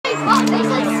Wow, they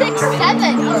said 6,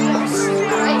 7 almost.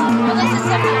 Right? Well, they said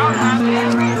 7.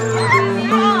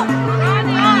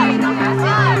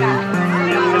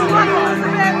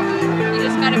 You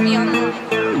just gotta be on the line.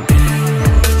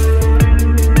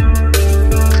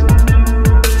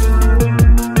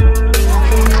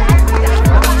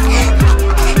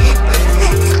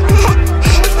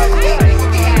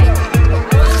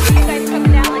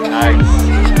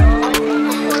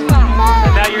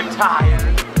 Tired.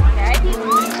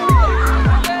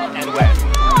 And wet.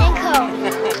 And cold.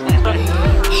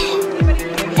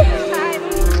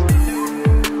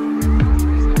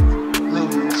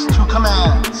 Ladies, 2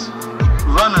 commands.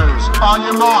 Runners, on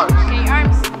your mark. Okay,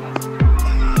 arms.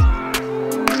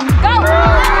 Go!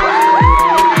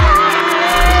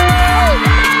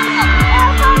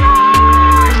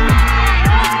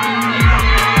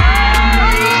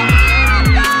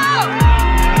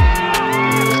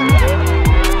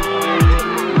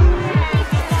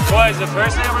 Boys, the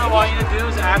first thing I'm going to want you to do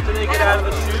is after they get out of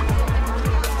the chute,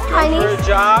 go for a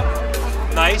jog,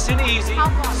 nice and easy,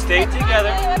 stay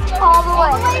together. All the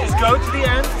way. Just go to the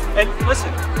end and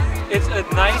listen. It's a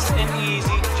nice and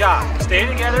easy jog. Stay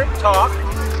together, talk,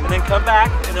 and then come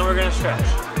back, and then we're going to stretch.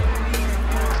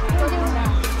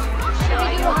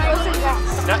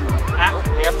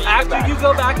 After you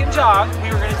go back and jog, we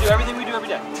were going to do everything we do every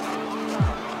day.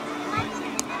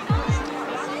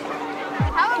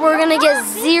 We're gonna get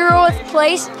 0th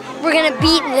place. We're gonna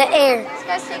beat the air.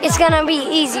 It's gonna be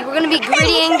easy. We're gonna be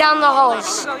grittying down the holes.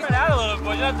 Spread out a little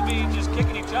bit, you don't have to be just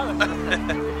kicking each other.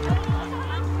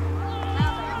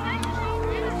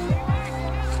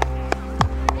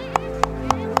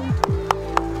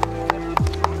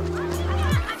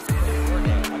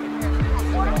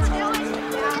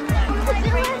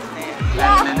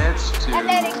 Minutes to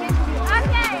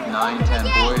 9-10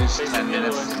 boys, 10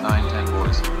 minutes, 9-10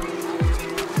 boys.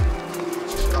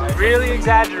 Really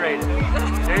exaggerated.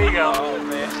 There you go. Oh,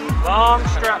 man. Long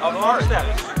strap. Long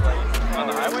steps. On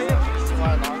the highway?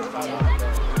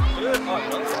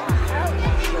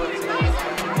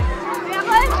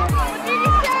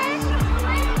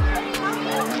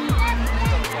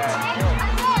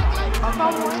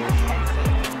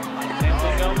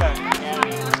 Going back.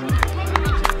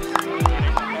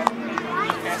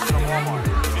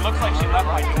 It looks like she left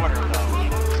my daughter, though.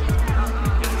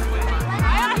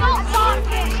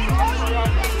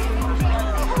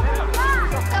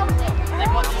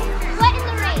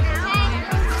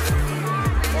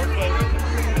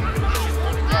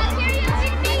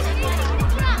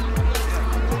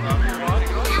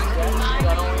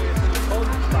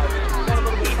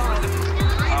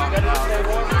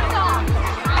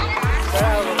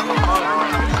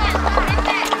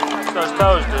 Those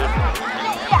toes, dude.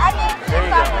 There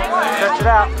you go. Stretch it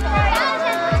out.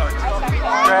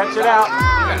 Stretch it out.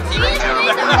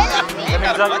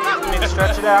 That means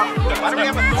stretch it out.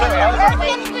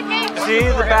 See,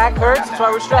 the back hurts, that's why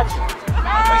we're stretching.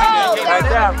 Right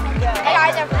down.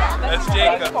 That's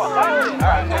Jacob.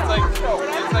 Alright,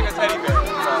 it's like a teddy bear.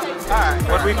 Alright.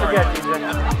 What did we forget, DJ?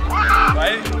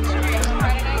 Right?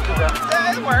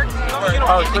 Yeah, it works.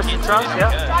 Oh, twist the trunk? Yeah.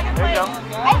 There you go.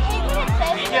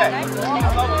 Yeah. I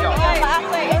love y'all.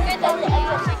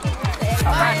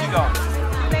 How fast you going?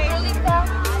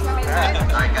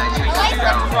 Alright guys, you You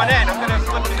got the front end. I'm going to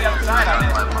flip to the other side on it.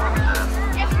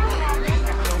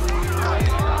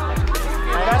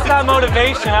 That's not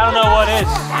motivation. I don't know what is.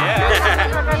 Yeah.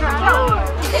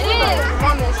 It is.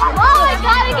 Oh, I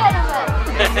gotta get him.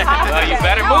 Well, you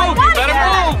better move. You better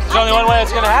move. There's only one way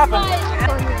it's going to happen.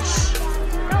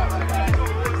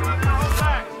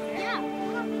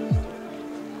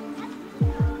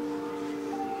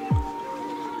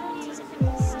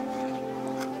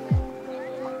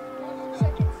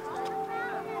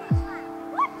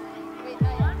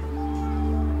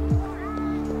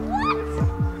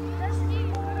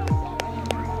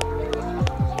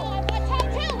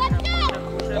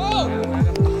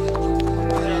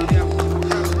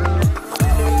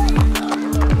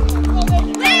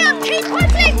 Keep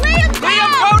pushing!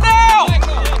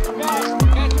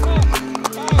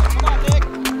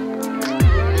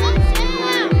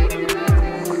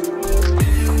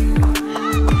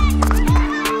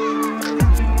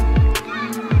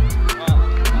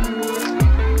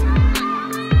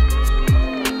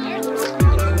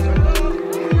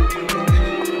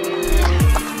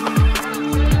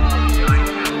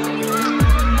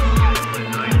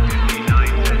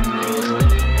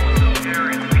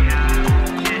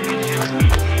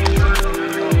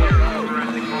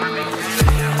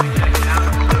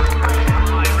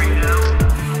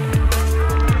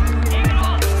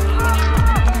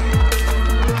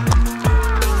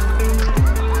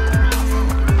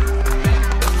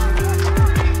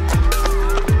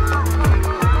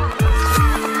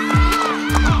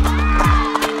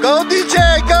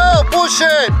 Push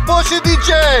it! Push it,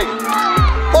 DJ!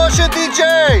 Push it,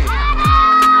 DJ!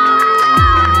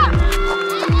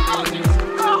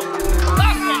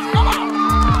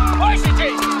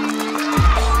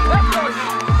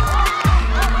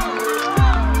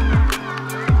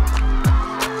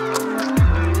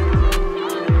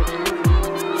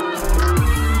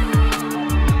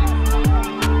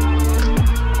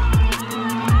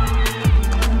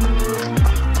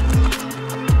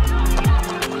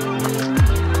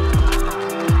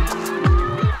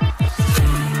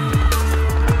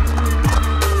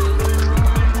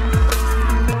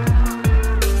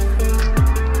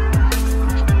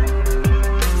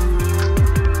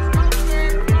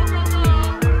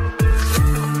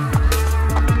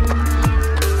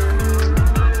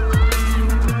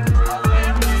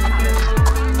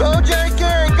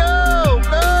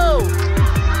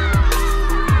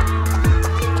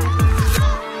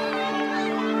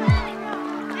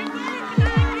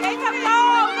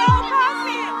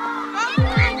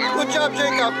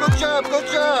 Jacob, good job, good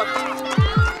job.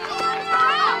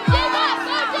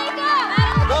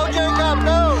 Go, Jacob,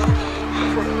 go.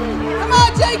 Come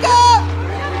on, Jacob.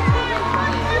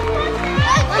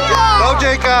 Go,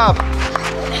 Jacob.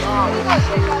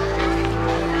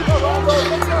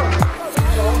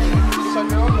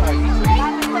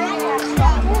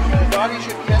 Your body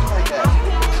should bend like that.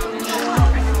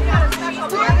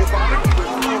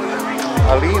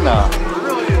 Alina,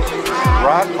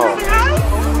 Rocco.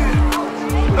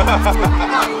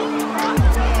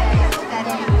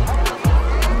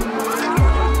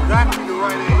 Exactly the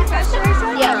right age.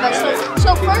 Yeah, but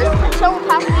so first someone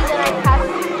passed me, then I passed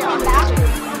him back.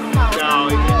 No,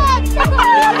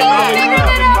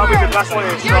 Probably the best one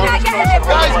is guys,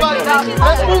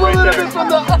 let's move a little bit from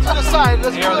to the side.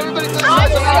 Let's move everybody to the side.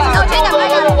 So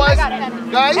otherwise,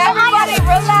 guys, everybody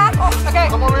relax. Okay,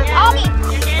 come over here. I'll be.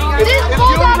 This If ball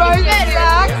you're back right, is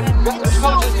better.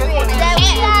 coaches, get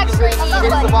Actually,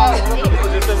 the ball.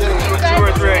 two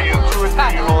or three, you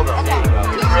hold them.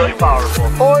 It's really powerful.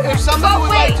 Or if somebody would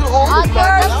like to hold us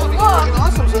back, that would be fucking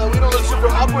awesome so that we don't look super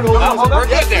awkward. We're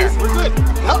good there. We're good.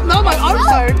 No, my arm's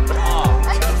tired.